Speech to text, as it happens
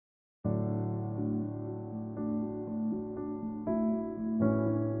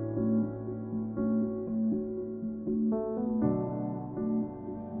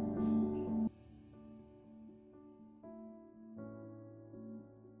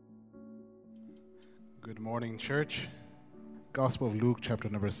Good morning, church. Gospel of Luke, chapter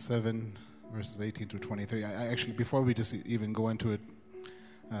number 7, verses 18 to 23. I actually, before we just even go into it,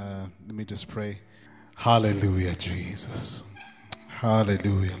 let me just pray. Hallelujah, Jesus.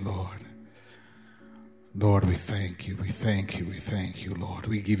 Hallelujah, Lord. Lord, we thank you. We thank you. We thank you, Lord.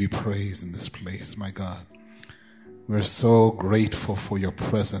 We give you praise in this place, my God. We're so grateful for your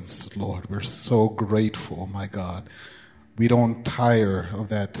presence, Lord. We're so grateful, my God. We don't tire of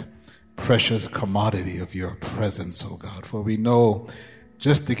that precious commodity of your presence, oh God. For we know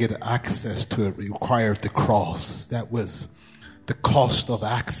just to get access to it required the cross. That was the cost of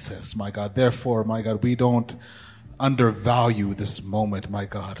access, my God. Therefore, my God, we don't undervalue this moment, my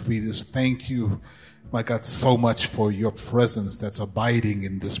God. We just thank you, my God, so much for your presence that's abiding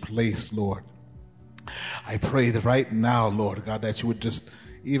in this place, Lord. I pray that right now, Lord God, that you would just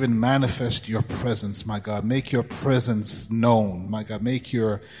even manifest your presence, my God. Make your presence known, my God. Make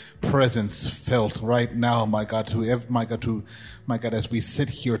your presence felt right now, my God. As we sit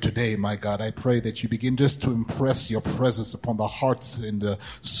here today, my God, I pray that you begin just to impress your presence upon the hearts and the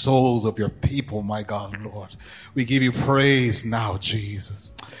souls of your people, my God, Lord. We give you praise now,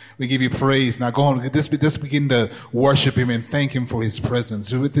 Jesus. We give you praise. Now go on, just begin to worship him and thank him for his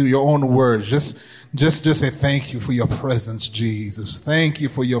presence. With your own words, just say thank you for your presence, Jesus. Thank you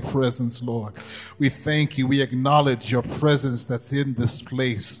for your presence, Lord. We thank you. We acknowledge your presence that's in this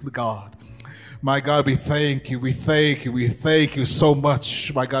place, God. My God, we thank you. We thank you. We thank you so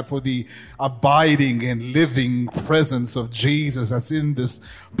much, my God, for the abiding and living presence of Jesus that's in this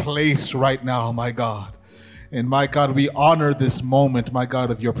place right now, my God. And my God, we honor this moment, my God,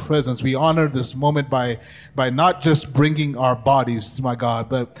 of your presence. We honor this moment by not just bringing our bodies, my God,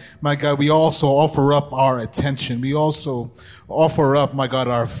 but my God, we also offer up our attention. We also offer up, my God,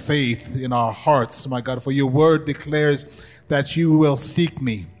 our faith in our hearts, my God, for your word declares that you will seek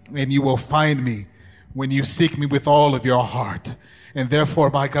me and you will find me when you seek me with all of your heart. And therefore,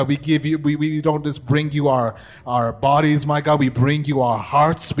 my God, we don't just bring you our bodies, my God. We bring you our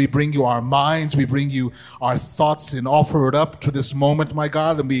hearts. We bring you our minds. We bring you our thoughts and offer it up to this moment, my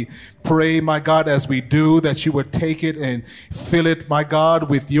God. And we pray, my God, as we do, that you would take it and fill it, my God,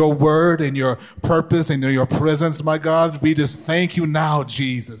 with your word and your purpose and your presence, my God. We just thank you now,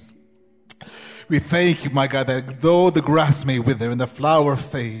 Jesus. We thank you, my God, that though the grass may wither and the flower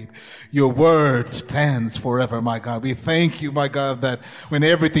fade, your word stands forever, my God. We thank you, my God, that when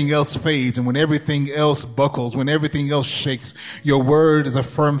everything else fades and when everything else buckles, when everything else shakes, your word is a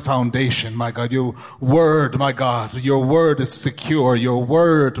firm foundation, my God. Your word, my God, your word is secure. Your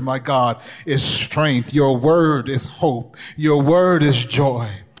word, my God, is strength. Your word is hope. Your word is joy.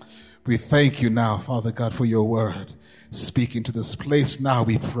 We thank you now, Father God, for your word. Speaking to this place now,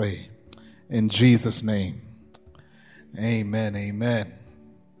 we pray. In Jesus' name, amen, amen.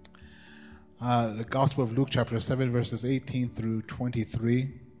 The Gospel of Luke, chapter 7, verses 18 through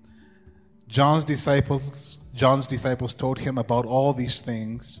 23. John's disciples told him about all these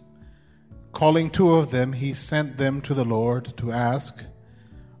things. Calling two of them, he sent them to the Lord to ask,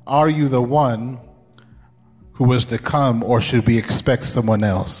 "Are you the one who was to come, or should we expect someone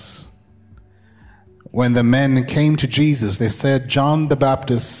else?" When the men came to Jesus, they said, "John the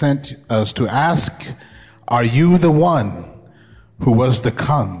Baptist sent us to ask, are you the one who was to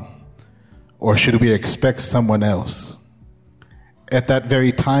come, or should we expect someone else?" At that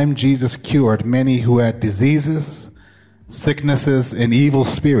very time, Jesus cured many who had diseases, sicknesses, and evil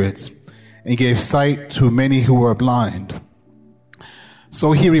spirits, and gave sight to many who were blind.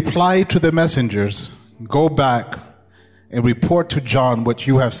 So he replied to the messengers, "Go back and report to John what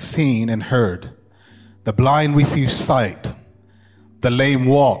you have seen and heard. The blind receive sight, the lame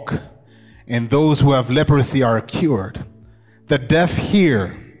walk, and those who have leprosy are cured. The deaf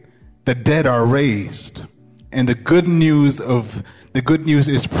hear, the dead are raised, and the good news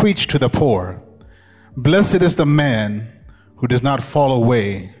is preached to the poor. Blessed is the man who does not fall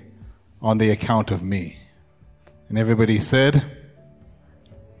away on the account of me." And everybody said,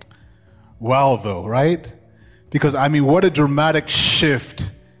 wow, though, right? Because, I mean, what a dramatic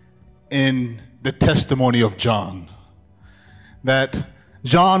shift in the testimony of John. That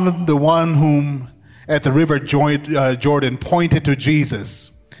John, the one whom at the river Jordan pointed to Jesus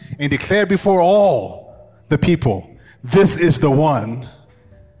and declared before all the people, "This is the one."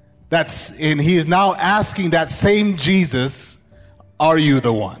 And he is now asking that same Jesus, "Are you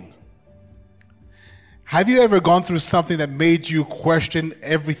the one?" Have you ever gone through something that made you question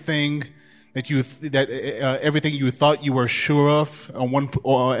everything everything you thought you were sure of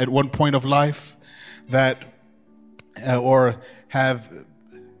at one point of life, or have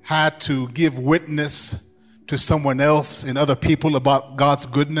had to give witness to someone else and other people about God's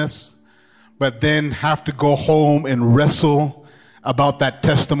goodness? but then have to go home and wrestle about that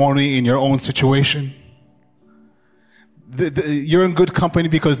testimony in your own situation? You're in good company,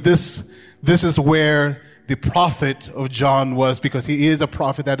 because this is where the prophet of John was, because he is a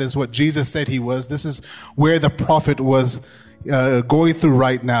prophet. That is what Jesus said he was. This is where the prophet was going through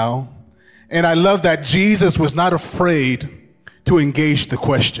right now. And I love that Jesus was not afraid to engage the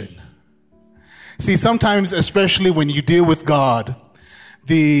question. See, sometimes, especially when you deal with God,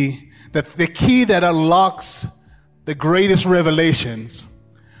 the key that unlocks the greatest revelations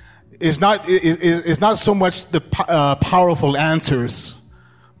is not so much the powerful answers,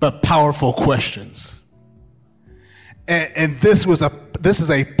 but powerful questions. And this is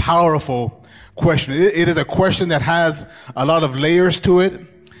a powerful question. It is a question that has a lot of layers to it,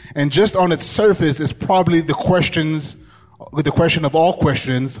 and just on its surface is probably the question of all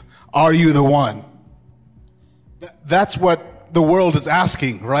questions: are you the one? That's what the world is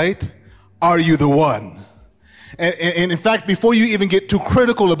asking, right? Are you the one? And in fact, before you even get too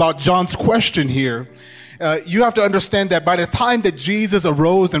critical about John's question here, you have to understand that by the time that Jesus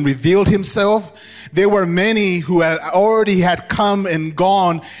arose and revealed himself, there were many who had already come and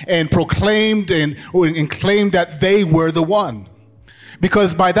gone and proclaimed and claimed that they were the one.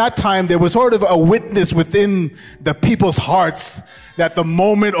 Because by that time, there was sort of a witness within the people's hearts that the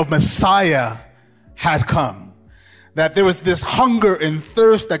moment of Messiah had come. That there was this hunger and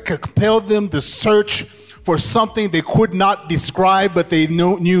thirst that compelled them to search for something they could not describe, but they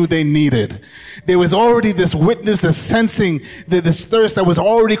knew they needed. There was already this witness, this sensing, this thirst that was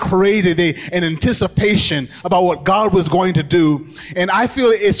already created, an anticipation about what God was going to do. And I feel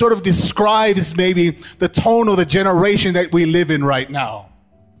it sort of describes maybe the tone of the generation that we live in right now.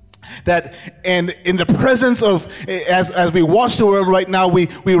 That, and in the presence of, as we watch the world right now, we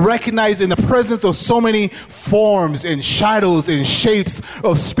recognize in the presence of so many forms and shadows and shapes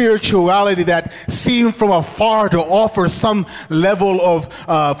of spirituality that seem from afar to offer some level of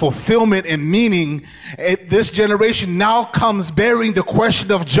fulfillment and meaning. This generation now comes bearing the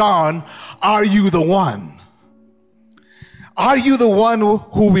question of John: are you the one? Are you the one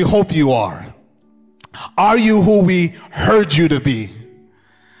who we hope you are? Are you who we heard you to be?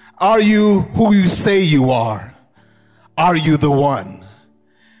 Are you who you say you are? Are you the one?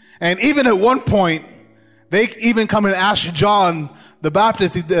 And even at one point, they even come and ask John the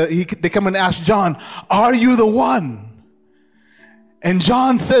Baptist, they come and ask John, are you the one? And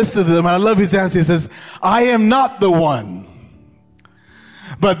John says to them, and I love his answer, he says, I am not the one,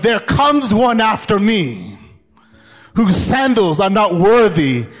 but there comes one after me, whose sandals are not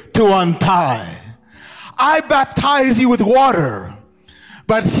worthy to untie. I baptize you with water,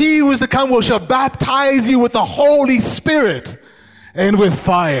 but he who is to come shall baptize you with the Holy Spirit and with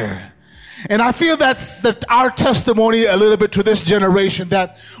fire. And I feel that's our testimony a little bit to this generation,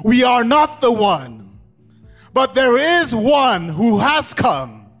 that we are not the one, but there is one who has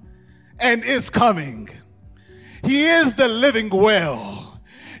come and is coming. He is the living well.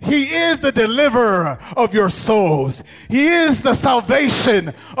 He is the deliverer of your souls. He is the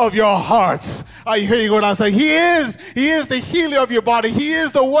salvation of your hearts. Are you hearing what I'm saying? He is the healer of your body. He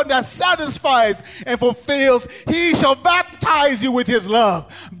is the one that satisfies and fulfills. He shall baptize you with his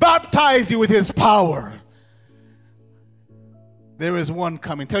love, baptize you with his power. There is one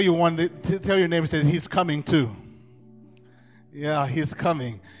coming. Tell your neighbor, say, he's coming too. Yeah, he's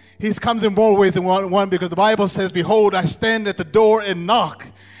coming. He comes in more ways than one, because the Bible says, behold, I stand at the door and knock.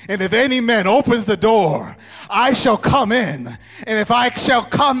 And if any man opens the door, I shall come in. And if I shall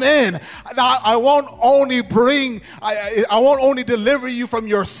come in, I won't only deliver you from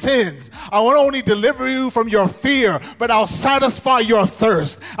your sins. I won't only deliver you from your fear, but I'll satisfy your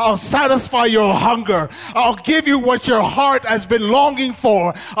thirst. I'll satisfy your hunger. I'll give you what your heart has been longing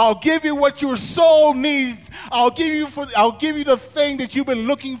for. I'll give you what your soul needs. I'll give you the thing that you've been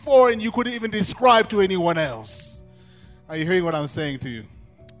looking for and you couldn't even describe to anyone else. Are you hearing what I'm saying to you?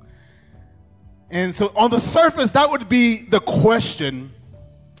 And so on the surface, that would be the question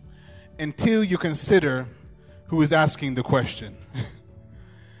until you consider who is asking the question.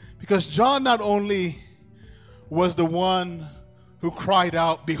 Because John not only was the one who cried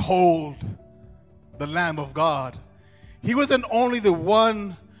out, behold, the Lamb of God. He wasn't only the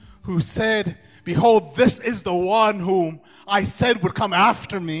one who said, behold, this is the one whom I said would come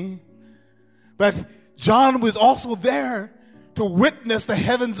after me. But John was also there to witness the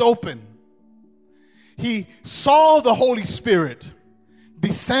heavens open. He saw the Holy Spirit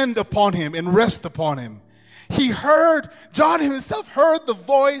descend upon him and rest upon him. John himself heard the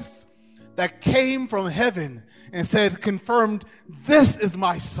voice that came from heaven and said, confirmed, this is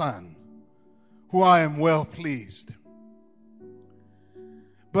my son, who I am well pleased.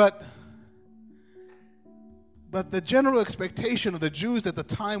 But But the general expectation of the Jews at the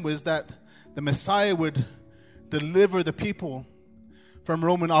time was that the Messiah would deliver the people from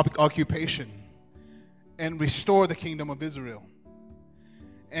Roman occupation and restore the kingdom of Israel.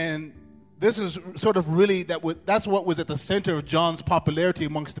 And this is sort of really, that's what was at the center of John's popularity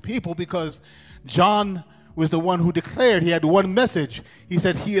amongst the people, because John was the one who declared, he had one message. He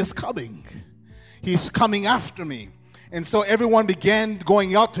said, he is coming. He's coming after me. And so everyone began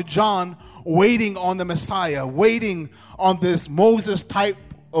going out to John, waiting on the Messiah, waiting on this Moses type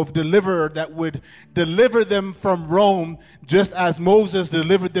of deliverer that would deliver them from Rome, just as Moses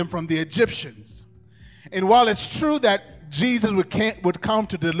delivered them from the Egyptians. And while it's true that Jesus would come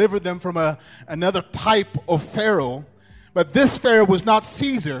to deliver them from another type of Pharaoh, but this Pharaoh was not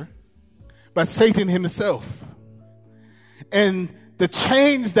Caesar, but Satan himself. And the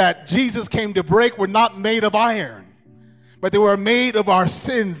chains that Jesus came to break were not made of iron, but they were made of our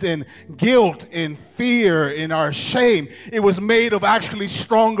sins and guilt and fear and our shame. It was made of actually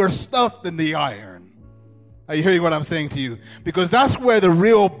stronger stuff than the iron. Are you hearing what I'm saying to you? Because that's where the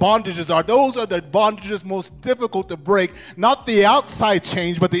real bondages are. Those are the bondages most difficult to break. Not the outside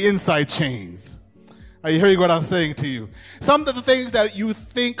chains, but the inside chains. Are you hearing what I'm saying to you? Some of the things that you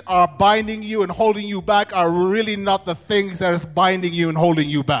think are binding you and holding you back are really not the things that is binding you and holding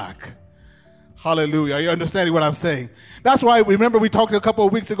you back. Hallelujah. Are you understanding what I'm saying? That's why, remember we talked a couple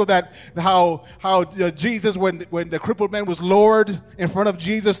of weeks ago that how Jesus, when the crippled man was lowered in front of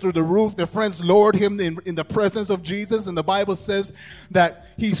Jesus through the roof, their friends lowered him in the presence of Jesus. And the Bible says that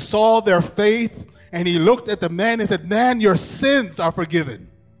he saw their faith and he looked at the man and said, man, your sins are forgiven.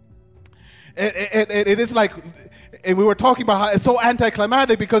 And it is like, and we were talking about how it's so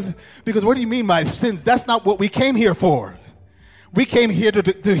anticlimactic because what do you mean by sins? That's not what we came here for. We came here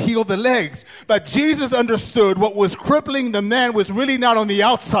to heal the legs. But Jesus understood what was crippling the man was really not on the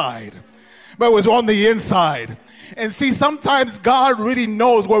outside, but was on the inside. And see, sometimes God really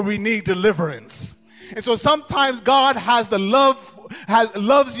knows where we need deliverance. And so sometimes God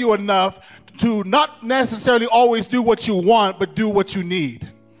loves you enough to not necessarily always do what you want, but do what you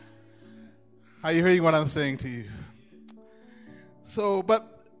need. Are you hearing what I'm saying to you? So,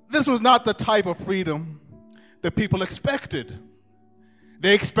 but this was not the type of freedom that people expected.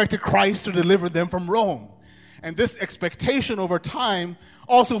 They expected Christ to deliver them from Rome. And this expectation over time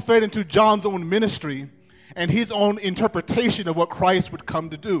also fed into John's own ministry and his own interpretation of what Christ would come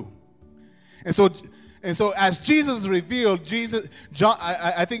to do. And so as Jesus revealed,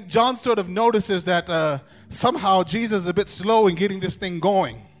 I think John sort of notices that somehow Jesus is a bit slow in getting this thing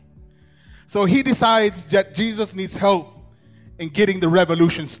going. So he decides that Jesus needs help in getting the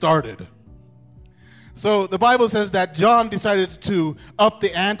revolution started. So the Bible says that John decided to up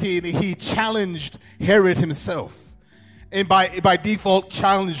the ante and he challenged Herod himself. And by default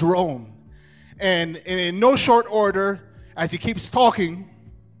challenged Rome. And in no short order, as he keeps talking,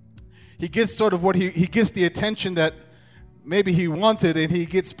 he gets sort of he gets the attention that maybe he wanted, and he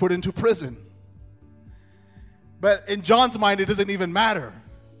gets put into prison. But in John's mind, it doesn't even matter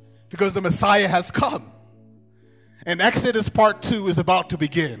because the Messiah has come. And Exodus part 2 is about to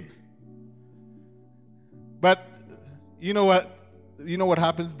begin. But you know what? You know what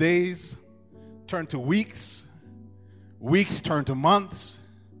happens? Days turn to weeks. Weeks turn to months.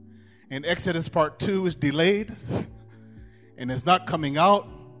 And Exodus part 2 is delayed. And it's not coming out.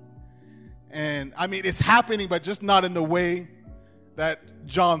 And I mean, it's happening, but just not in the way that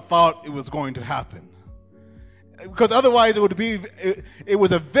John thought it was going to happen. Because otherwise it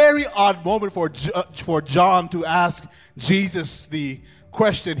was a very odd moment for John to ask Jesus the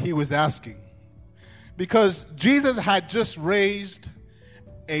question he was asking. Because Jesus had just raised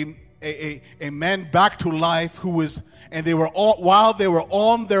a man back to life while they were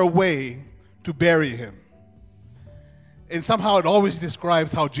on their way to bury him. And somehow it always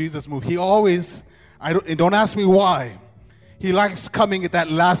describes how Jesus moved. He always, don't ask me why, he likes coming at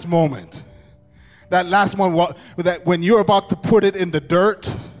that last moment. That last moment that when you're about to put it in the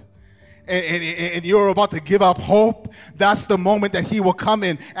dirt and you're about to give up hope, that's the moment that he will come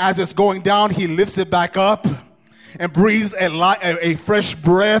in. As it's going down, he lifts it back up and breathes a fresh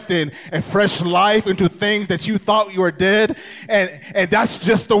breath and a fresh life into things that you thought you were dead. And that's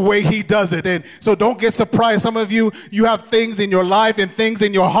just the way he does it. And so don't get surprised. Some of you have things in your life and things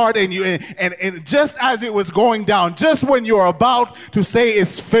in your heart, and just as it was going down, just when you're about to say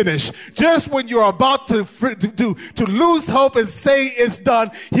it's finished, just when you're about to lose hope and say it's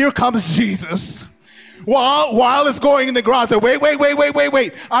done, here comes Jesus. While it's going in the ground, say,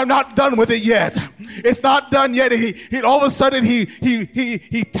 wait, I'm not done with it yet. It's not done yet. He all of a sudden he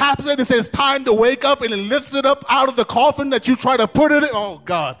taps it and says, time to wake up, and he lifts it up out of the coffin that you try to put it in. Oh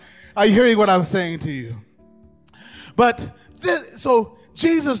God, are you hearing what I'm saying to you? But so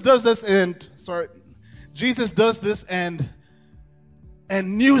Jesus does this, and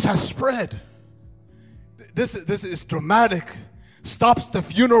news has spread. This is dramatic. Stops the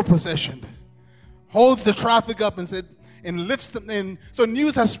funeral procession, holds the traffic up, and lifts them in. So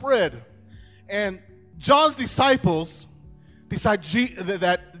news has spread, and John's disciples decide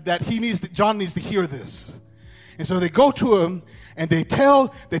that John needs to hear this, and so they go to him and they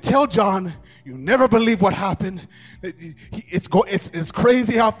tell John, "You never believe what happened. It's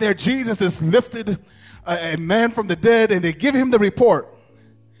crazy out there. Jesus has lifted a man from the dead," and they give him the report.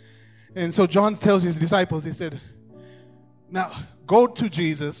 And so John tells his disciples, he said, "Now go to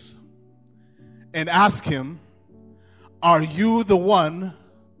Jesus and ask him, are you the one,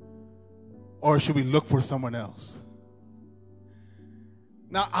 or should we look for someone else?"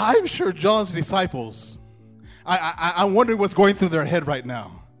 Now, I'm sure John's disciples, I'm wondering what's going through their head right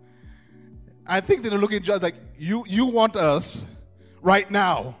now. I think they're looking at John like, you want us right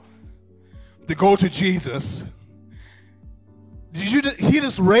now to go to Jesus. He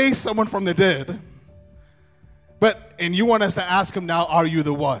just raised someone from the dead. And you want us to ask him now, are you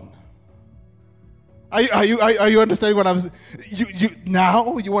the one? Are you understanding what I'm saying?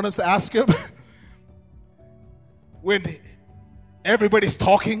 You want us to ask him? When everybody's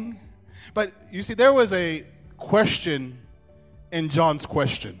talking? But you see, there was a question in John's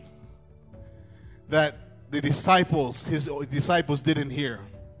question that his disciples didn't hear.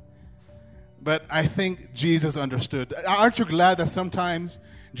 But I think Jesus understood. Aren't you glad that sometimes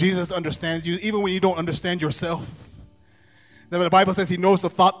Jesus understands you, even when you don't understand yourself? The Bible says he knows the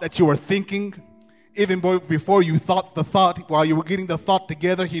thought that you are thinking. Even before you thought the thought, while you were getting the thought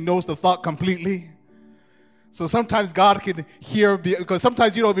together, he knows the thought completely. So sometimes God can hear, because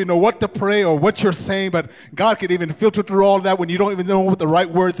sometimes you don't even know what to pray or what you're saying, but God can even filter through all that when you don't even know what the right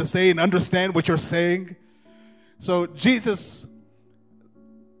words to say and understand what you're saying. So Jesus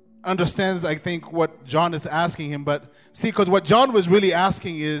understands, I think, what John is asking him. But see, because what John was really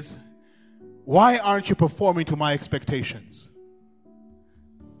asking is, why aren't you performing to my expectations?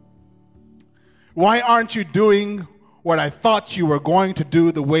 Why aren't you doing what I thought you were going to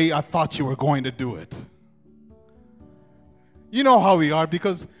do the way I thought you were going to do it? You know how we are,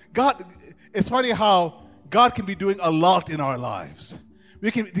 because God, it's funny how God can be doing a lot in our lives.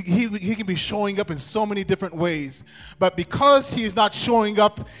 He can be showing up in so many different ways. But because he's not showing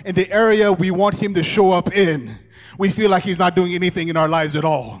up in the area we want him to show up in, we feel like he's not doing anything in our lives at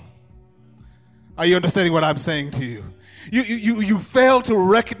all. Are you understanding what I'm saying to you? You fail to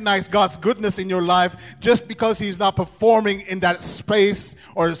recognize God's goodness in your life just because he's not performing in that space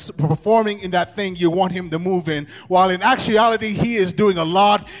or performing in that thing you want him to move in. While in actuality, he is doing a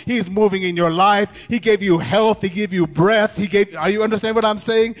lot. He is moving in your life. He gave you health. He gave you breath. Are you understand what I'm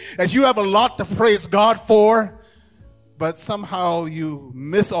saying? That you have a lot to praise God for, but somehow you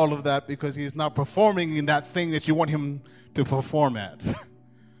miss all of that because he's not performing in that thing that you want him to perform at.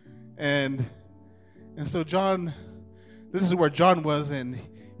 And so John, this is where John was, and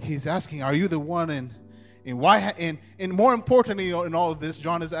he's asking, are you the one? And why? And more importantly, in all of this,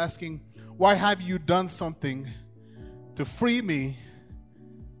 John is asking, why have you done something to free me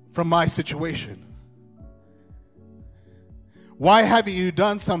from my situation? Why have you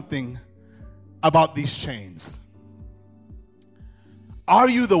done something about these chains? Are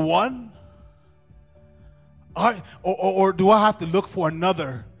you the one? Or do I have to look for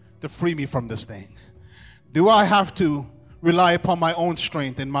another to free me from this thing? Do I have to rely upon my own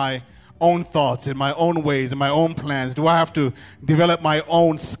strength and my own thoughts and my own ways and my own plans? Do I have to develop my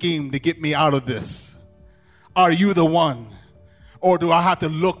own scheme to get me out of this? Are you the one? Or do I have to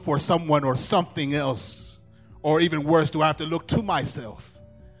look for someone or something else? Or even worse, do I have to look to myself?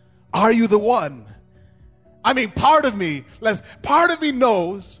 Are you the one? I mean, part of me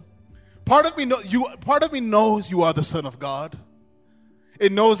knows you are the Son of God.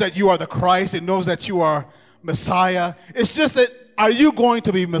 It knows that you are the Christ. It knows that you are Messiah. It's just that, are you going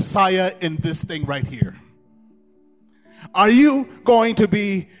to be Messiah in this thing right here? Are you going to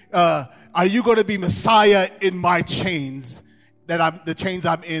be Messiah in my chains, the chains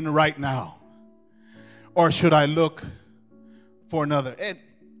I'm in right now? Or should I look for another? And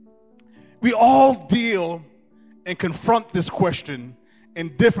we all deal and confront this question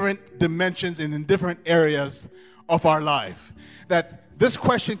in different dimensions and in different areas of our life. That this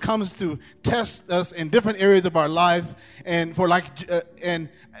question comes to test us in different areas of our life, and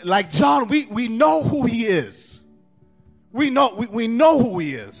like John, we know who he is. We know who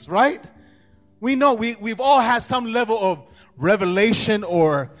he is, right? We know we've all had some level of revelation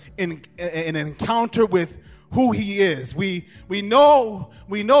or an encounter with who he is. We know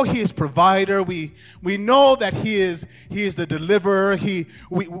he is provider. We know that he is the deliverer.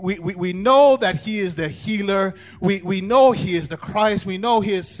 We know that he is the healer. We know he is the Christ. We know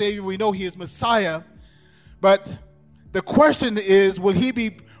he is Savior. We know he is Messiah. But the question is, will he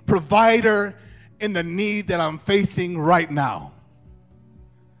be provider in the need that I'm facing right now?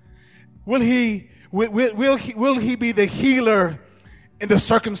 Will he be the healer in the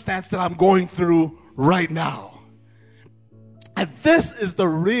circumstance that I'm going through right now? And this is the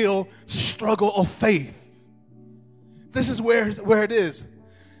real struggle of faith. This is where it is.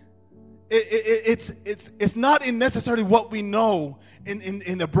 It's not in necessarily what we know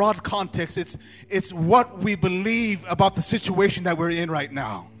in the broad context. It's what we believe about the situation that we're in right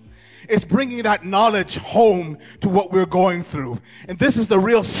now. It's bringing that knowledge home to what we're going through. And this is the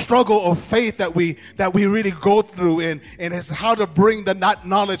real struggle of faith that we really go through, and it's how to bring that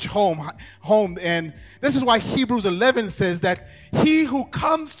knowledge home. And this is why Hebrews 11 says that he who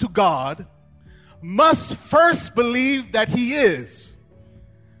comes to God must first believe that he is,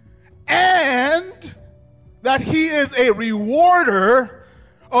 and that he is a rewarder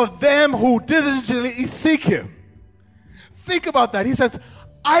of them who diligently seek him. Think about that. He says,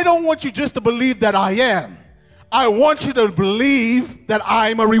 I don't want you just to believe that I am. I want you to believe that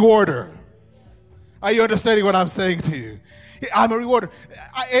I'm a rewarder. Are you understanding what I'm saying to you? I'm a rewarder.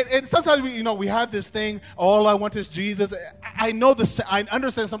 And sometimes we have this thing, all I want is Jesus. I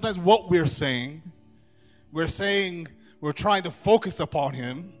understand sometimes what we're saying. We're saying we're trying to focus upon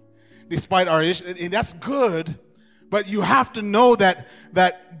him despite our issue. And that's good. But you have to know that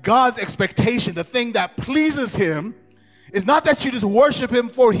God's expectation, the thing that pleases him, it's not that you just worship him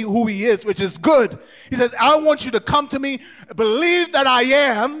for who he is, which is good. He says, I want you to come to me, believe that I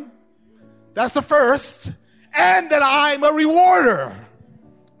am. That's the first. And that I'm a rewarder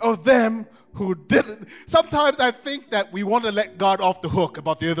of them who didn't. Sometimes I think that we want to let God off the hook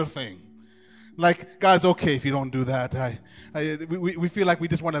about the other thing. Like, God's okay if you don't do that. We feel like we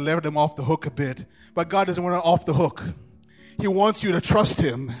just want to let him off the hook a bit. But God doesn't want to off the hook. He wants you to trust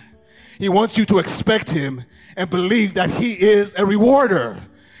him. He wants you to expect him and believe that he is a rewarder.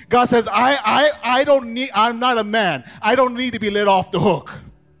 God says, I'm not a man. I don't need to be let off the hook.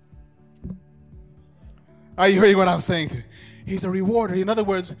 Are you hearing what I'm saying to you? He's a rewarder. In other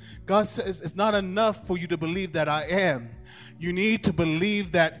words, God says it's not enough for you to believe that I am. You need to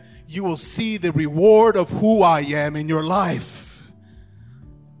believe that you will see the reward of who I am in your life.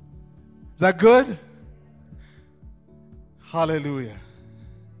 Is that good? Hallelujah.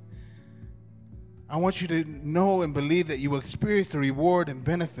 I want you to know and believe that you will experience the reward and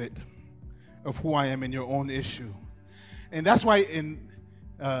benefit of who I am in your own issue. And that's why in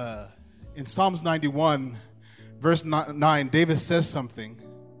Psalms 91, verse 9, David says something.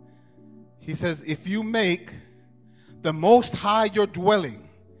 He says, if you make the Most High your dwelling,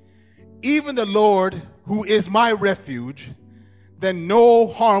 even the Lord who is my refuge, then no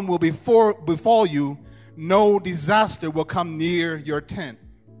harm will befall you, no disaster will come near your tent.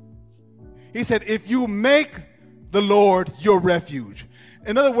 He said, if you make the Lord your refuge.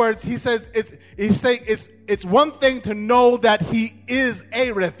 In other words, he's saying it's one thing to know that he is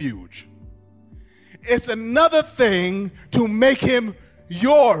a refuge. It's another thing to make him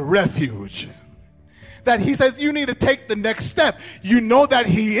your refuge. That he says you need to take the next step. You know that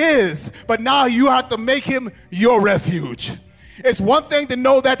he is, but now you have to make him your refuge. It's one thing to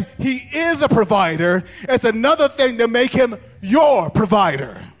know that he is a provider. It's another thing to make him your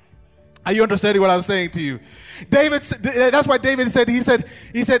provider. Are you understanding what I'm saying to you? That's why David said, he said,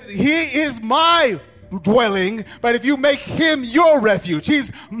 he is my dwelling, but if you make him your refuge,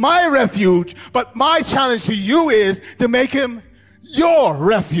 he's my refuge, but my challenge to you is to make him your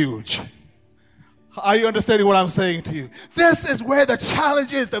refuge. Are you understanding what I'm saying to you? This is where the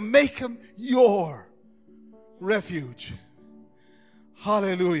challenge is, to make him your refuge.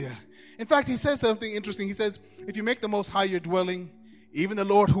 Hallelujah. In fact, he says something interesting. He says, if you make the Most High your dwelling, even the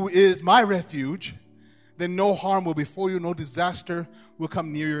Lord who is my refuge, then no harm will befall you, no disaster will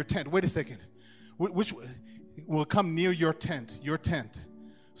come near your tent. Wait a second. Which will come near your tent? Your tent.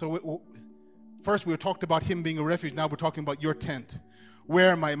 So first we talked about him being a refuge. Now we're talking about your tent.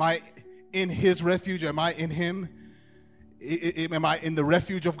 Where am I? Am I in his refuge? Am I in him? Am I in the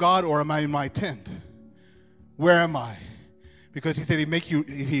refuge of God, or am I in my tent? Where am I? Because he said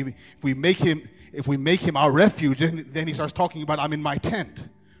if we make him our refuge, then he starts talking about I'm in my tent.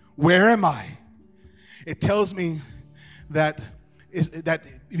 Where am I? It tells me that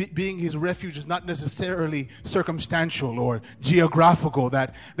being his refuge is not necessarily circumstantial or geographical,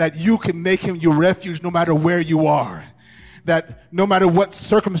 that you can make him your refuge no matter where you are. that no matter what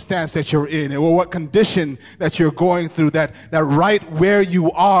circumstance that you're in or what condition that you're going through, that right where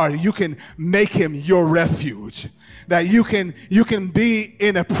you are, you can make him your refuge. That you can be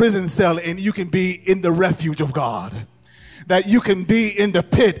in a prison cell and you can be in the refuge of God. That you can be in the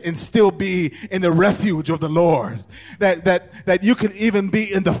pit and still be in the refuge of the Lord. That you can even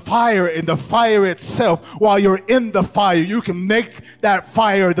be in the fire itself. While you're in the fire, you can make that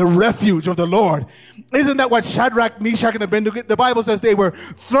fire the refuge of the Lord. Isn't that what Shadrach, Meshach, and Abednego, the Bible says they were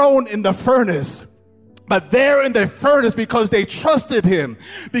thrown in the furnace. But they're in the furnace because they trusted him,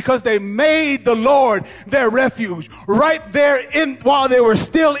 because they made the Lord their refuge. Right there while they were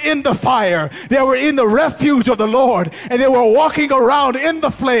still in the fire, they were in the refuge of the Lord, and they were walking around in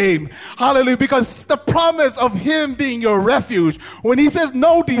the flame. Hallelujah. Because the promise of him being your refuge, when he says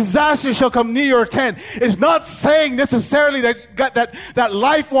no disaster shall come near your tent, is not saying necessarily that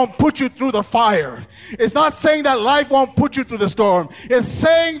life won't put you through the fire. It's not saying that life won't put you through the storm. It's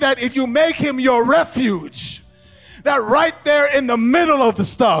saying that if you make him your refuge, that right there in the middle of the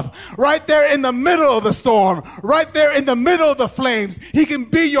stuff, right there in the middle of the storm, right there in the middle of the flames, he can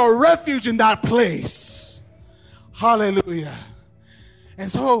be your refuge in that place. Hallelujah.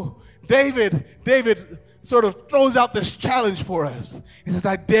 And so David sort of throws out this challenge for us. He says,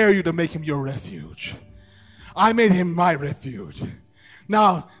 I dare you to make him your refuge. I made him my refuge.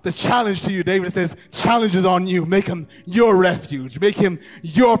 Now, the challenge to you, David says, challenge is on you. Make him your refuge. Make him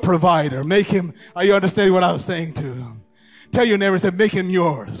your provider. Make him, are you understanding what I was saying to him? Tell your neighbor, say, make him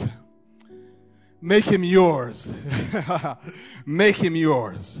yours. Make him yours. Make him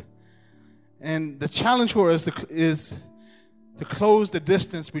yours. And the challenge for us is to close the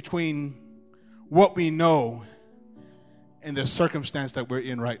distance between what we know and the circumstance that we're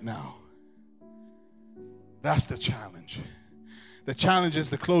in right now. That's the challenge. The challenge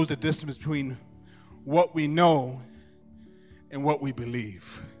is to close the distance between what we know and what we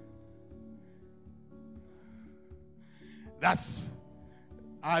believe.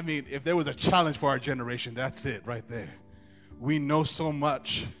 If there was a challenge for our generation, that's it right there. We know so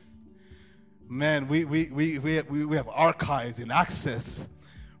much. Man, we have archives and access.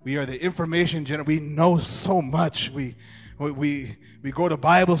 We are the information generation. We know so much. We go to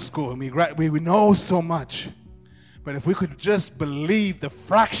Bible school and we know so much. But if we could just believe the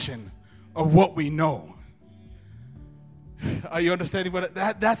fraction of what we know. Are you understanding what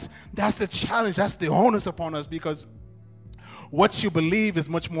that's the challenge? That's the onus upon us, because what you believe is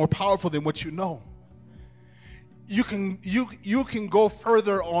much more powerful than what you know. You can go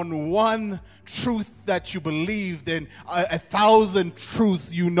further on one truth that you believe than 1,000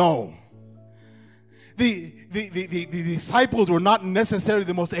 truths you know. The disciples were not necessarily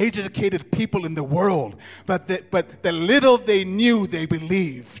the most educated people in the world, but the little they knew, they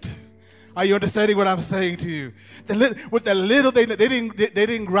believed. Are you understanding what I'm saying to you? With the little they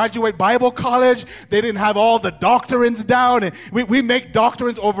didn't graduate Bible college. They didn't have all the doctrines down. And we make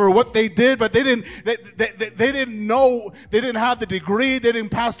doctrines over what they did, but they didn't know. They didn't have the degree. They didn't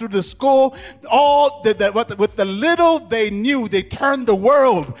pass through the school. With the little they knew, they turned the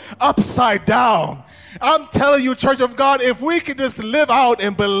world upside down. I'm telling you, Church of God, if we could just live out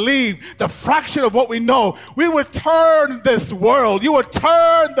and believe the fraction of what we know, we would turn this world, you would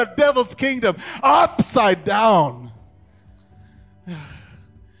turn the devil's kingdom upside down.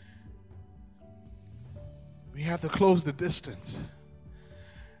 We have to close the distance.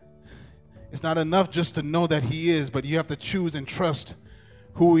 It's not enough just to know that he is, but you have to choose and trust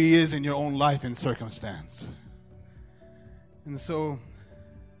who he is in your own life and circumstance. And so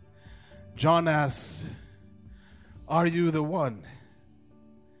John asks, are you the one?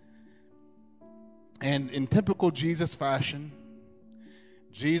 And in typical Jesus fashion,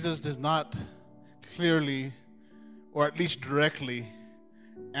 Jesus does not clearly, or at least directly,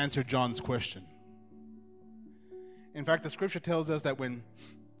 answer John's question. In fact, the scripture tells us that when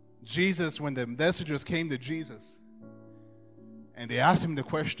the messengers came to Jesus and they asked him the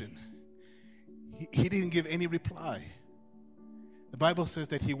question, he didn't give any reply. The Bible says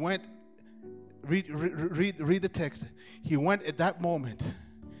that he went. Read the text. He went at that moment,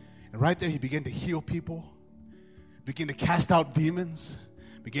 and right there he began to heal people, began to cast out demons,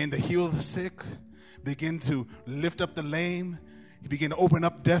 began to heal the sick, began to lift up the lame. He began to open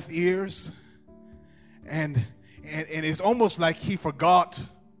up deaf ears, and it's almost like he forgot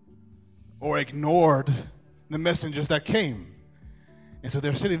or ignored the messengers that came. And so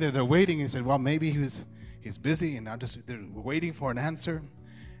they're sitting there, they're waiting, and said, well, maybe he's busy, and they're waiting for an answer.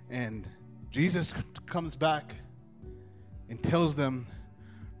 And Jesus comes back and tells them,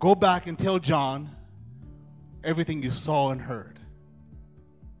 go back and tell John everything you saw and heard.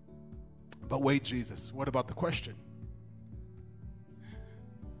 But wait, Jesus, what about the question?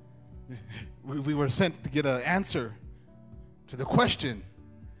 we were sent to get an answer to the question.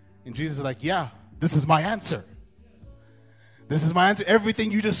 And Jesus is like, yeah, this is my answer. This is my answer.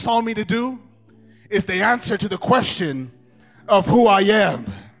 Everything you just saw me to do is the answer to the question of who I am.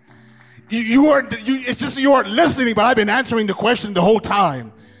 It's just you aren't listening, but I've been answering the question the whole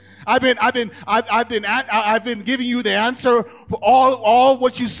time. I've been giving you the answer. For all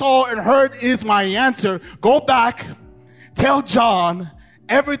what you saw and heard is my answer. Go back, tell John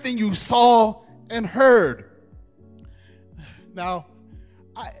everything you saw and heard. Now,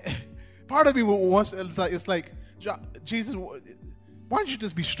 part of me wants, it's like, Jesus, why don't you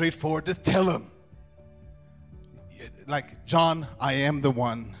just be straightforward? Just tell him. Like, John, I am the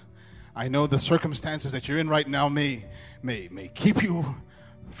one. I know the circumstances that you're in right now may keep you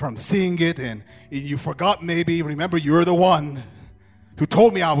from seeing it, and you forgot maybe. Remember, you're the one who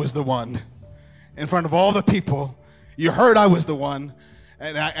told me I was the one in front of all the people. You heard I was the one,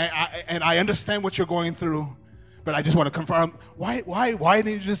 and I understand what you're going through, but I just want to confirm. Why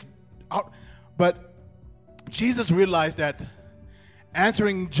didn't you just out? But Jesus realized that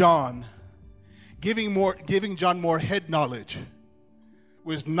answering John, giving John more head knowledge,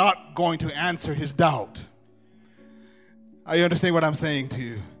 was not going to answer his doubt. I understand what I'm saying to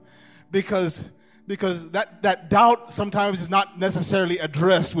you. Because that doubt sometimes is not necessarily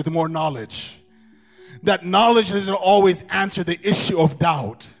addressed with more knowledge. That knowledge doesn't always answer the issue of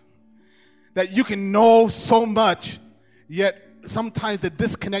doubt. That you can know so much, yet sometimes the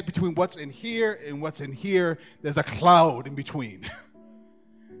disconnect between what's in here and what's in here, there's a cloud in between.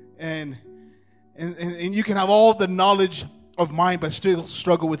 and you can have all the knowledge of mind but still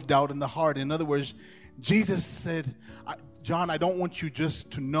struggle with doubt in the heart. In other words, Jesus said, John, I don't want you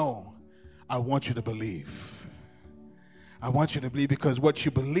just to know. I want you to believe. I want you to believe, because what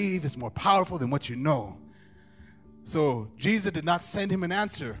you believe is more powerful than what you know. So Jesus did not send him an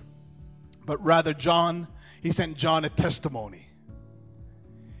answer, but rather he sent John a testimony.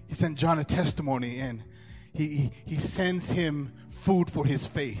 He sent John a testimony, and he sends him food for his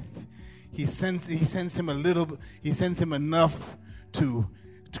faith. He sends him enough to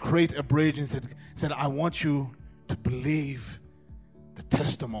create a bridge, and said, I want you to believe the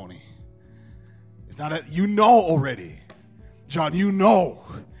testimony. It's not that you know already. John, you know.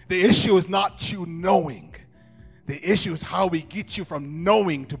 The issue is not you knowing. The issue is how we get you from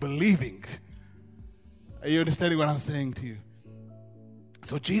knowing to believing. Are you understanding what I'm saying to you?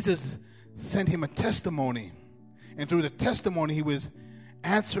 So Jesus sent him a testimony, and through the testimony he was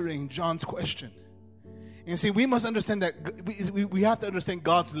answering John's question. And see, we must understand that we have to understand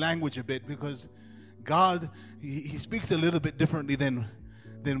God's language a bit, because God, he speaks a little bit differently than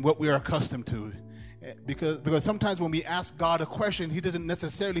what we are accustomed to. Because sometimes when we ask God a question, he doesn't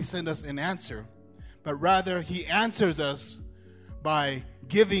necessarily send us an answer, but rather he answers us by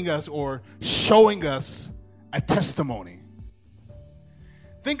giving us or showing us a testimony.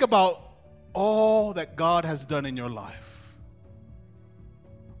 Think about all that God has done in your life.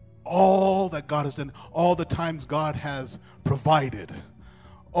 All that God has done, all the times God has provided,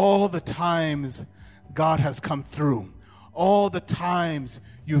 all the times God has come through, all the times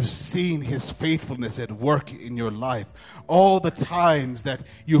you've seen his faithfulness at work in your life, all the times that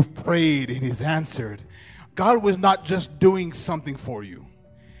you've prayed and he's answered. God was not just doing something for you.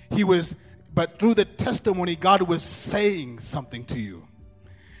 But through the testimony, God was saying something to you.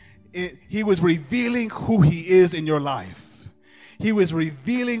 He was revealing who he is in your life. He was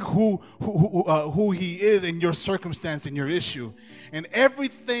revealing who he is in your circumstance, in your issue. And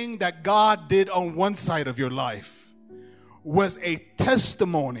everything that God did on one side of your life was a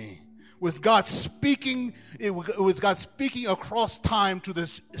testimony. Was God speaking? It was God speaking across time to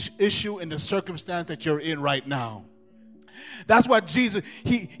this issue and the circumstance that you're in right now. That's what Jesus,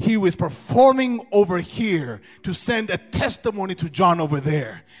 he was performing over here to send a testimony to John over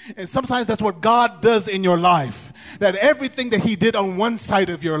there. And sometimes that's what God does in your life. That everything that he did on one side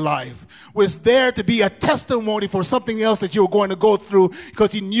of your life was there to be a testimony for something else that you were going to go through,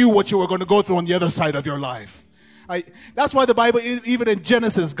 because he knew what you were going to go through on the other side of your life. That's why the Bible, even in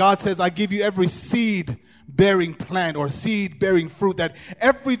Genesis, God says, I give you every seed-bearing plant or seed-bearing fruit. That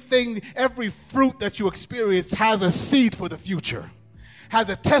every fruit that you experience has a seed for the future, has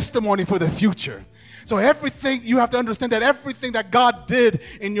a testimony for the future. So everything, you have to understand that everything that God did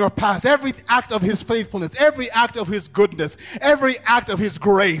in your past, every act of his faithfulness, every act of his goodness, every act of his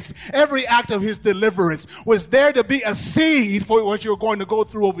grace, every act of his deliverance was there to be a seed for what you're going to go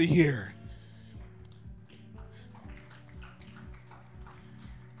through over here.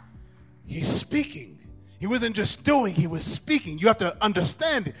 He's speaking. He wasn't just doing, he was speaking. You have to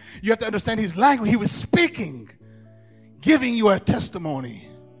understand it. You have to understand his language. He was speaking, giving you a testimony.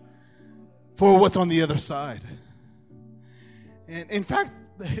 for what's on the other side. And in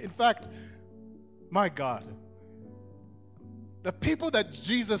fact, my God, the people that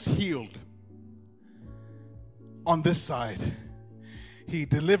Jesus healed on this side, he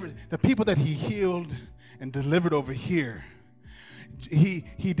delivered, the people that he healed and delivered over here, he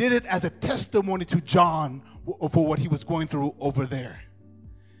did it as a testimony to John for what he was going through over there.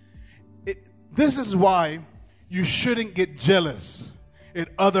 This is why you shouldn't get jealous at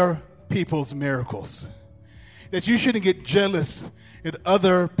other people's miracles. That you shouldn't get jealous at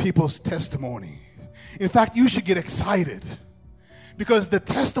other people's testimony. In fact, you should get excited, because the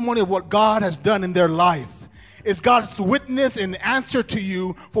testimony of what God has done in their life is God's witness and answer to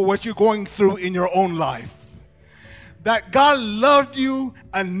you for what you're going through in your own life. That God loved you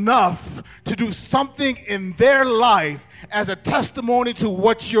enough to do something in their life as a testimony to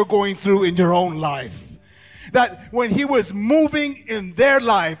what you're going through in your own life. That when he was moving in their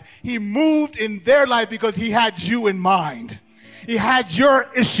life, he moved in their life because he had you in mind. He had your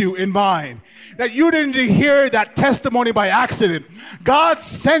issue in mind. That you didn't hear that testimony by accident. God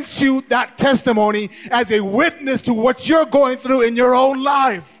sent you that testimony as a witness to what you're going through in your own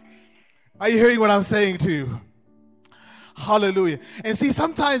life. Are you hearing what I'm saying to you? Hallelujah. And see,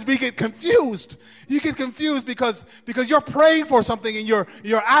 sometimes we get confused. You get confused because you're praying for something and you're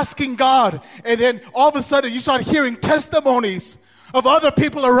asking God, and then all of a sudden you start hearing testimonies of other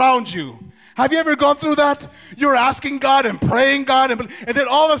people around you. Have you ever gone through that? You're asking God and praying God, and then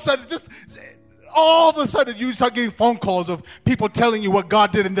all of a sudden you start getting phone calls of people telling you what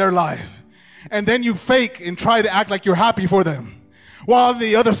God did in their life. And then you fake and try to act like you're happy for them. While on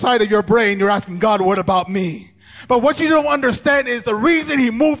the other side of your brain, you're asking God, what about me? But what you don't understand is the reason he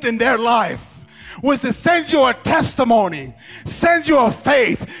moved in their life was to send you a testimony, send you a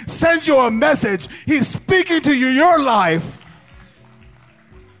faith, send you a message. He's speaking to you, your life.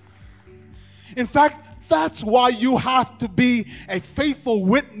 In fact, that's why you have to be a faithful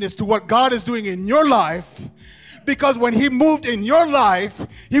witness to what God is doing in your life. Because when he moved in your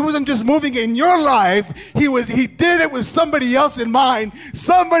life, he wasn't just moving in your life, he did it with somebody else in mind.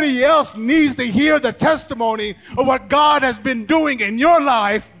 Somebody else needs to hear the testimony of what God has been doing in your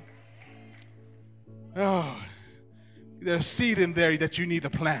life. Oh, there's seed in there that you need to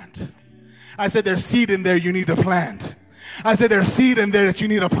plant. I said there's seed in there you need to plant. I said there's seed in there that you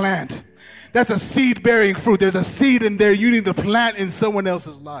need to plant. That's a seed bearing fruit. There's a seed in there you need to plant in someone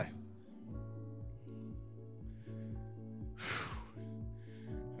else's life.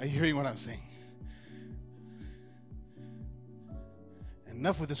 Are you hearing what I'm saying?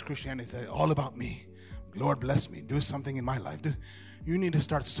 Enough with this Christianity. It's all about me. Lord, bless me. Do something in my life. You need to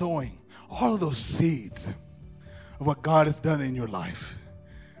start sowing all of those seeds of what God has done in your life.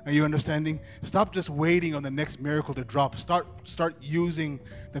 Are you understanding? Stop just waiting on the next miracle to drop. Start using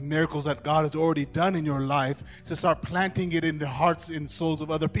the miracles that God has already done in your life to start planting it in the hearts and souls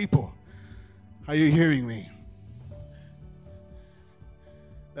of other people. Are you hearing me?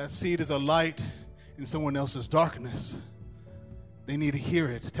 That seed is a light in someone else's darkness. They need to hear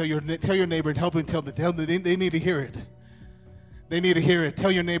it. Tell your neighbor and help him tell them they need to hear it. They need to hear it. Tell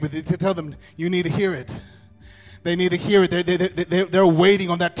your neighbor, tell them you need to hear it. They need to hear it. They're waiting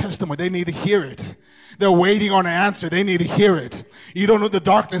on that testimony. They need to hear it. They're waiting on an answer. They need to hear it. You don't know the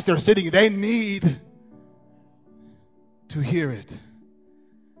darkness they're sitting in. They need to hear it.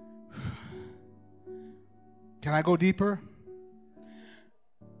 Can I go deeper?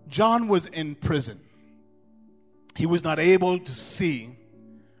 John was in prison. He was not able to see,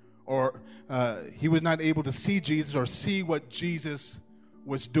 he was not able to see Jesus or see what Jesus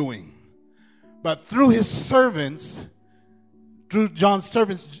was doing. But through his servants, through John's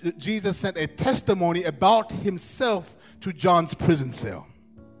servants, Jesus sent a testimony about himself to John's prison cell.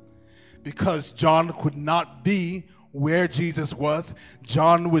 Because John could not be where Jesus was.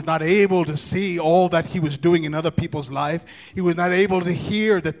 John was not able to see all that he was doing in other people's life. He was not able to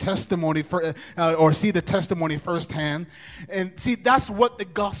hear the testimony or see the testimony firsthand. And see, that's what the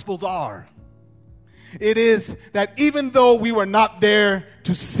Gospels are. It is that even though we were not there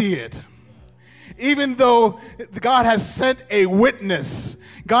to see it, even though God has sent a witness,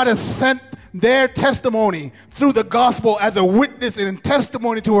 God has sent their testimony through the gospel as a witness and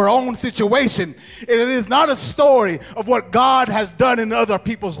testimony to her own situation. It is not a story of what God has done in other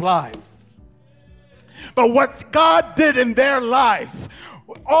people's lives, but what God did in their life.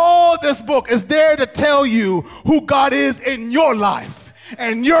 All this book is there to tell you who God is in your life,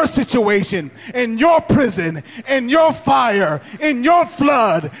 and your situation, in your prison, in your fire, in your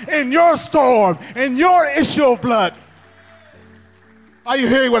flood, in your storm, in your issue of blood. Are you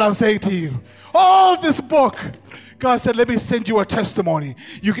hearing what I'm saying to you? All this book God said, let me send you a testimony.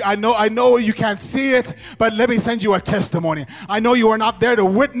 I know you can't see it, but let me send you a testimony. I know you are not there to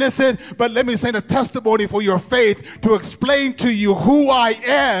witness it, but let me send a testimony for your faith to explain to you who I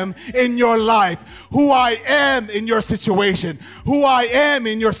am in your life, who I am in your situation, who I am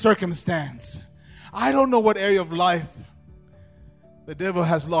in your circumstance. I don't know what area of life the devil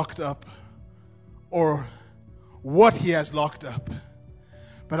has locked up or what he has locked up,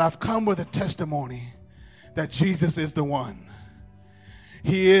 but I've come with a testimony that Jesus is the one.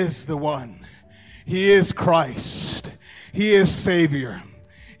 He is the one. He is Christ. He is Savior.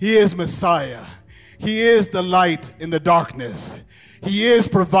 He is Messiah. He is the light in the darkness. He is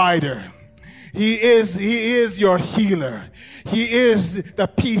provider. He is your healer. He is the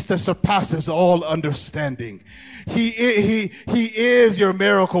peace that surpasses all understanding. He is your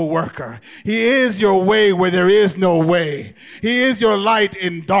miracle worker. He is your way where there is no way. He is your light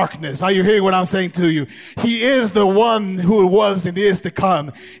in darkness. Are you hearing what I'm saying to you? He is the one who was and is to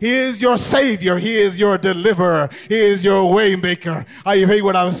come. He is your Savior. He is your deliverer. He is your way maker. Are you hearing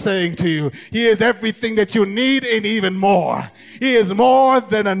what I'm saying to you? He is everything that you need and even more. He is more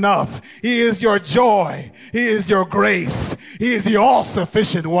than enough. He is your joy. He is your grace. He is the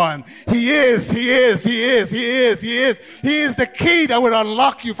all-sufficient one. He is the key that will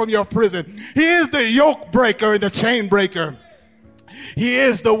unlock you from your prison. He is the yoke breaker and the chain breaker. He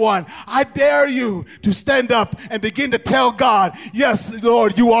is the one. I dare you to stand up and begin to tell God, yes,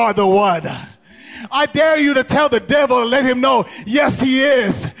 Lord, you are the one. I dare you to tell the devil and let him know, yes, he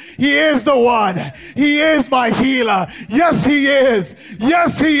is. He is the one. He is my healer. Yes, he is.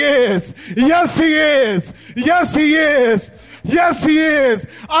 Yes, he is. Yes, he is. Yes, he is. Yes, he is.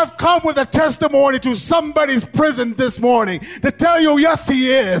 I've come with a testimony to somebody's prison this morning to tell you, yes,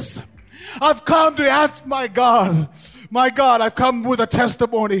 he is. I've come to ask my God, I've come with a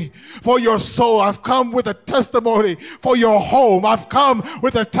testimony for your soul. I've come with a testimony for your home. I've come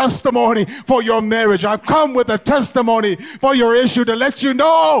with a testimony for your marriage. I've come with a testimony for your issue to let you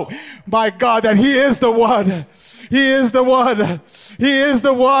know, my God, that he is the one. He is the one. He is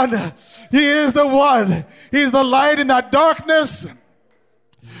the one. He is the one. He's the light in that darkness.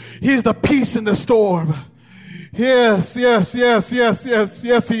 He's the peace in the storm. Yes, yes, yes, yes, yes,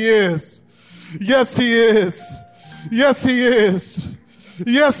 yes, he is. Yes, he is. Yes, he is.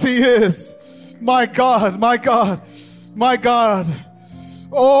 Yes, he is. My God, my God, my God.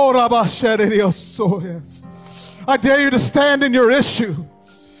 Oh, yes. I dare you to stand in your issue.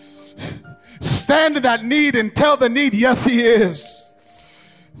 Stand in that need and tell the need, yes, he is.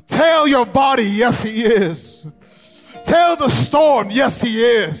 Tell your body, yes, he is. Tell the storm, yes, he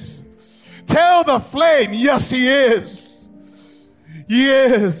is. Tell the flame, yes, he is. He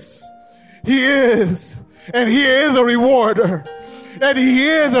is. He is. And he is a rewarder. And he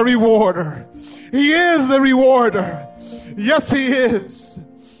is a rewarder. He is the rewarder. Yes, he is.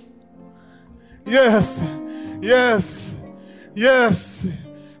 Yes. Yes. Yes.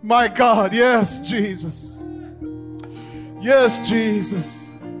 My God. Yes, Jesus. Yes,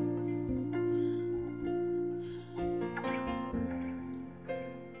 Jesus.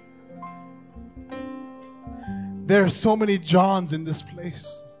 There are so many Johns in this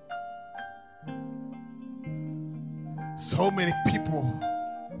place. So many people.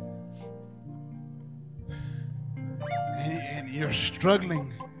 And you're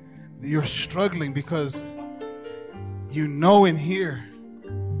struggling. You're struggling because you know in here,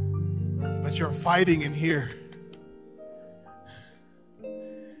 but you're fighting in here.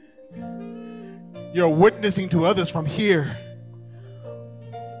 You're witnessing to others from here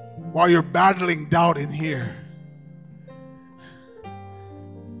while you're battling doubt in here.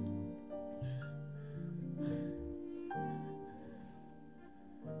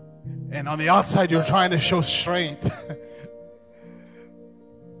 And on the outside, you're trying to show strength.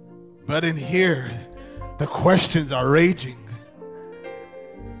 But in here, the questions are raging.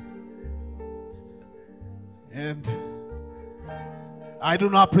 And I do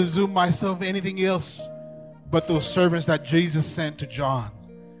not presume myself anything else but those servants that Jesus sent to John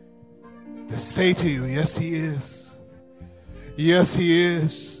to say to you, yes, he is. Yes, he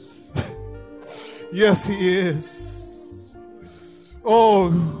is. Yes, he is. Oh,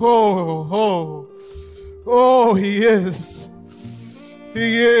 he is.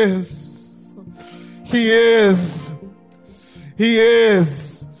 He is. He is. He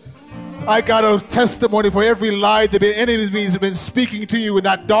is. I got a testimony for every lie that the enemy has been speaking to you in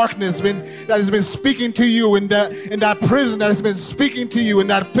that darkness, that has been speaking to you in that prison, that has been speaking to you in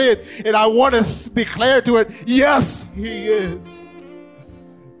that pit. And I want to declare to it, yes, he is.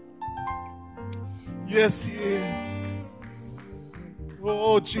 Yes, he is.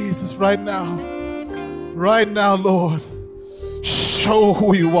 Oh, Jesus, right now. Right now, Lord, show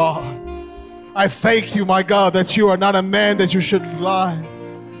who you are. I thank you, my God, that you are not a man that you should lie,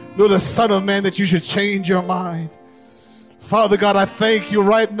 nor the son of man that you should change your mind. Father God, I thank you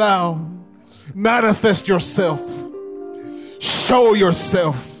right now. Manifest yourself. Show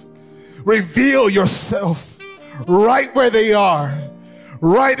yourself. Reveal yourself right where they are,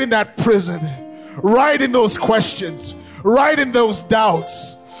 right in that prison, right in those questions, right in those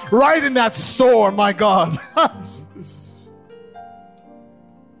doubts, right in that storm, my God.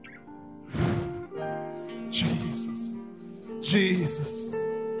 Jesus. Jesus.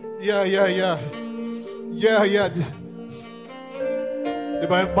 Yeah. The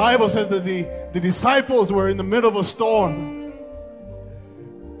Bible says that the disciples were in the middle of a storm.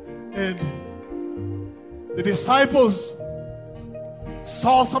 And the disciples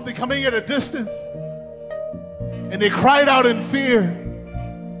saw something coming at a distance. And they cried out in fear.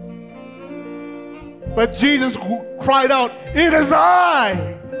 But Jesus cried out, "It is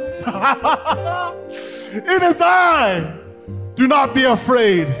I! It is I! Do not be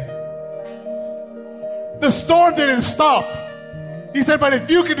afraid." The storm didn't stop. He said, but if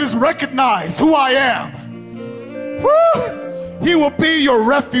you can just recognize who I am, He will be your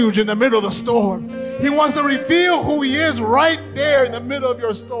refuge in the middle of the storm. He wants to reveal who He is right there in the middle of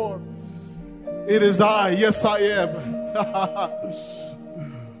your storm. It is I. Yes, I am.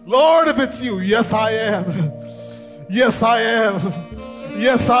 Lord, if it's you, yes, I am. Yes, I am.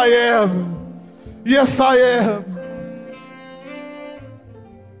 Yes, I am. Yes, I am.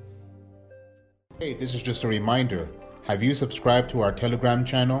 Hey, this is just a reminder. Have you subscribed to our Telegram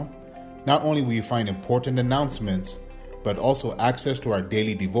channel? Not only will you find important announcements, but also access to our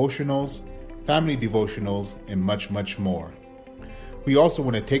daily devotionals, family devotionals, and much, much more. We also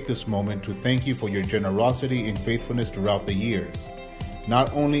want to take this moment to thank you for your generosity and faithfulness throughout the years.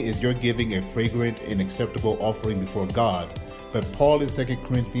 Not only is your giving a fragrant and acceptable offering before God, but Paul in 2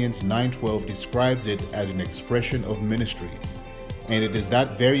 Corinthians 9:12 describes it as an expression of ministry. And it is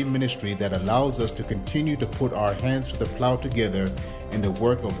that very ministry that allows us to continue to put our hands to the plow together in the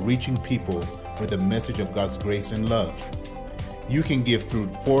work of reaching people with the message of God's grace and love. You can give through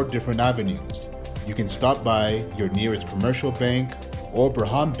 4 different avenues. You can stop by your nearest commercial bank or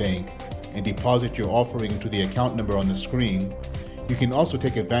Braham Bank and deposit your offering into the account number on the screen. You can also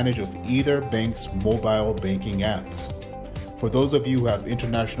take advantage of either bank's mobile banking apps. For those of you who have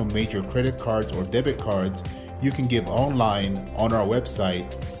international major credit cards or debit cards, you can give online on our website,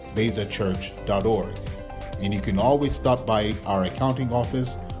 bezachurch.org. And you can always stop by our accounting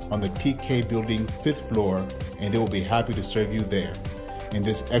office on the TK building, 5th floor, and they will be happy to serve you there. In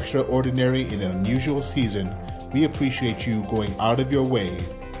this extraordinary and unusual season, we appreciate you going out of your way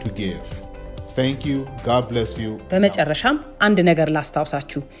to give. Thank you. God bless you. በመጨረሻም አንድ ነገር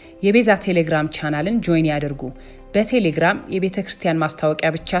ላስታውሳችሁ። የቤዛ ቴሌግራም ቻናልን ጆይን ያድርጉ። በቴሌግራም የቤተ ክርስቲያን ማስታወቂያ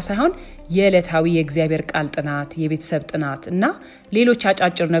ብቻ ሳይሆን የዕለታዊ የእግዚአብሔር ቃል ጥናት፣ የቤተሰብ ጥናት እና ሌሎች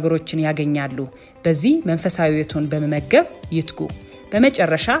አጫጭር ነገሮችን ያገኛሉ። በዚህ መንፈሳዊ ሕይወቱን በመመገብ ይትጉ።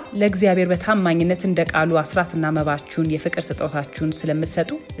 በመጨረሻ ለእግዚአብሔር በታማኝነት እንደ ቃሉ አስራትና መባችሁን የፍቅር ስጦታችሁን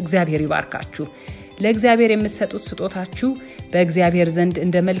ስለምትሰጡ እግዚአብሔር ይባርካችሁ። ለእግዚአብሔር የምትሰጡት ስጦታችሁ በእግዚአብሔር ዘንድ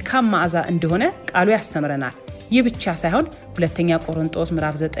እንደ መልካም መዓዛ እንደሆነ ቃሉ ያስተምረናል። ይህ ብቻ ሳይሆን ሁለተኛ ቆሮንቶስ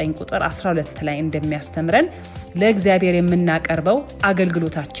ምዕራፍ 9 ቁጥር 12 ላይ እንደሚያስተምረን ለእግዚአብሔር የምናቀርበው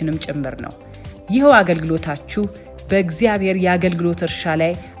አገልግሎታችንም ጭምር ነው። ይህው አገልግሎታችሁ በእግዚአብሔር የአገልግሎት እርሻ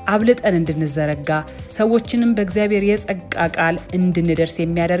ላይ አብልጠን እንድንዘረጋ ሰዎችንም በእግዚአብሔር የጸጋ ቃል እንድንደርስ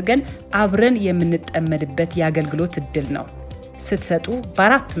የሚያደርገን አብረን የምንጠመድበት የአገልግሎት እድል ነው። ስትሰጡ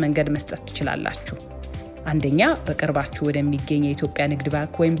በአራት መንገድ መስጠት ትችላላችሁ። አንደኛ በቅርባችሁ ወደሚገኝ የኢትዮጵያ ንግድ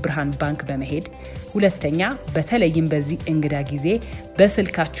ባንክ ወይም ብርሃን ባንክ በመሄድ፣ ሁለተኛ በተለይም በዚህ እንግዳ ጊዜ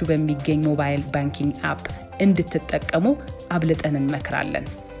በስልካችሁ በሚገኝ ሞባይል ባንኪንግ አፕ እንድትጠቀሙ አብልጠን እንመክራለን።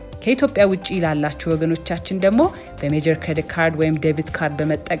 ከኢትዮጵያ ውጪ ላላችሁ ወገኖቻችን ደግሞ በሜጀር ክሬዲት ካርድ ወይም ዴቢት ካርድ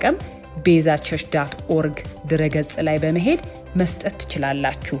በመጠቀም bezachurch.org ድረገጽ ላይ በመሄድ መስጠት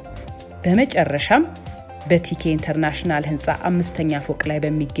ትችላላችሁ። በመጨረሻም በቲኬ ኢንተርናሽናል ህንጻ 5ኛ ፎቅ ላይ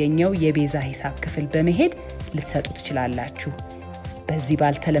በሚገኘው የቤዛ ሂሳብ ክፍል በመሄድ ልትሰጡ ትችላላችሁ። በዚህ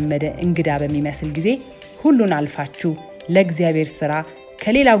ባልተለመደ እንግዳ በሚመስል ጊዜ ሁሉን አልፋችሁ ለእግዚአብሔር ሥራ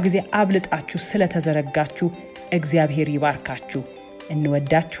ከሌላው ጊዜ አብልጣችሁ ስለተዘረጋችሁ እግዚአብሔር ይባርካችሁ።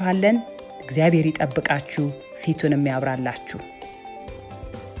 እንወዳችኋለን። እግዚአብሔር ይጠብቃችሁ፣ ፊቱንም ያብራላችሁ።